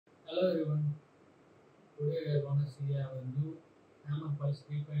Hello everyone, today I want to see our new Hammer Pulse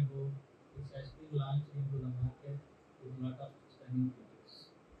 3.0 which has been launched into the market with a lot of stunning features.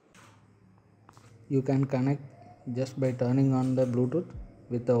 You can connect just by turning on the Bluetooth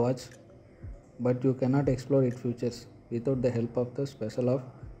with the watch, but you cannot explore its features without the help of the special of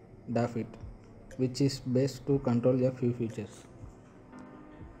DAFIT, which is best to control a few features.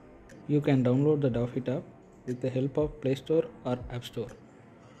 You can download the DAFIT app with the help of Play Store or App Store,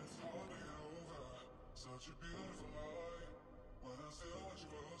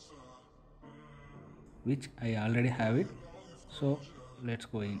 which I already have it. So let's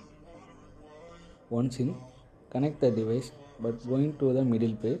go in. Once in, connect the device but going to the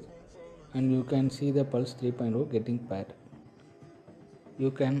middle page and you can see the Pulse 3.0 getting paired. You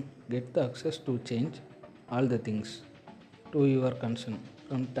can get the access to change all the things to your concern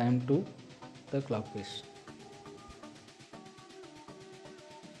from time to the clock pace.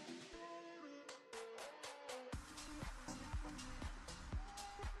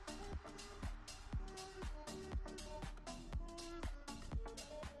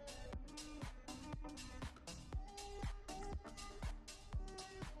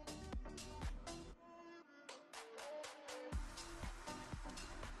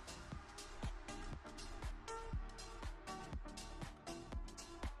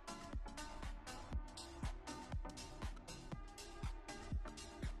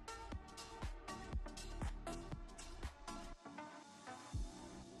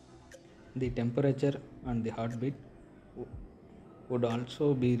 The temperature and the heartbeat would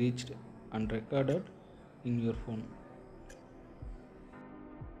also be reached and recorded in your phone.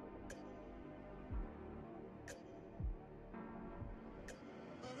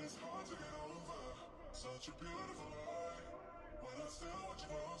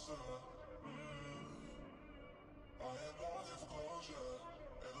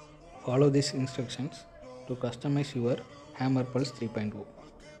 Follow these instructions to customize your Hammer Pulse 3.0.